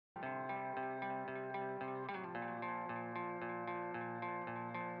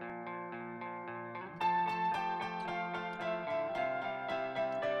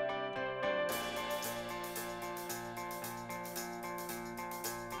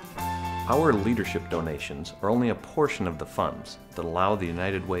Our leadership donations are only a portion of the funds that allow the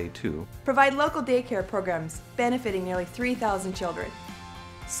United Way to provide local daycare programs benefiting nearly 3,000 children,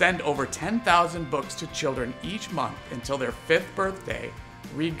 send over 10,000 books to children each month until their 5th birthday,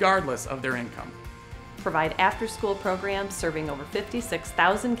 regardless of their income, provide after-school programs serving over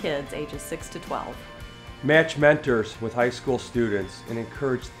 56,000 kids ages 6 to 12, match mentors with high school students, and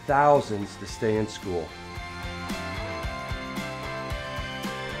encourage thousands to stay in school.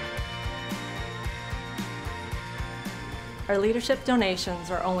 Our leadership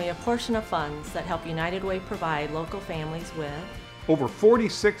donations are only a portion of funds that help United Way provide local families with over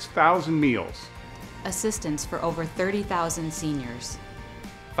 46,000 meals, assistance for over 30,000 seniors,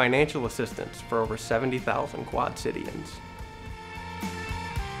 financial assistance for over 70,000 Quad Cityans,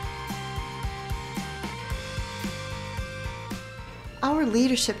 Our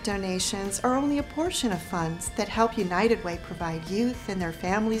leadership donations are only a portion of funds that help United Way provide youth and their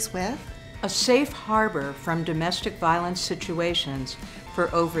families with a safe harbor from domestic violence situations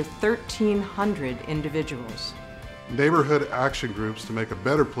for over 1,300 individuals, neighborhood action groups to make a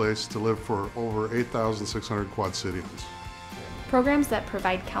better place to live for over 8,600 Quad Cityans, programs that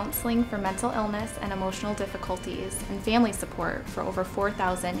provide counseling for mental illness and emotional difficulties and family support for over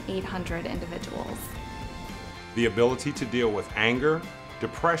 4,800 individuals. The ability to deal with anger,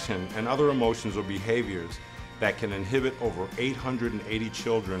 depression, and other emotions or behaviors that can inhibit over 880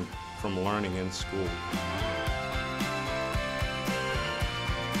 children from learning in school.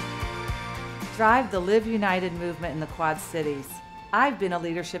 Drive the Live United movement in the Quad Cities. I've been a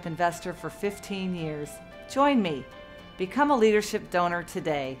leadership investor for 15 years. Join me. Become a leadership donor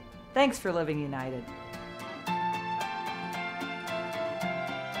today. Thanks for Living United.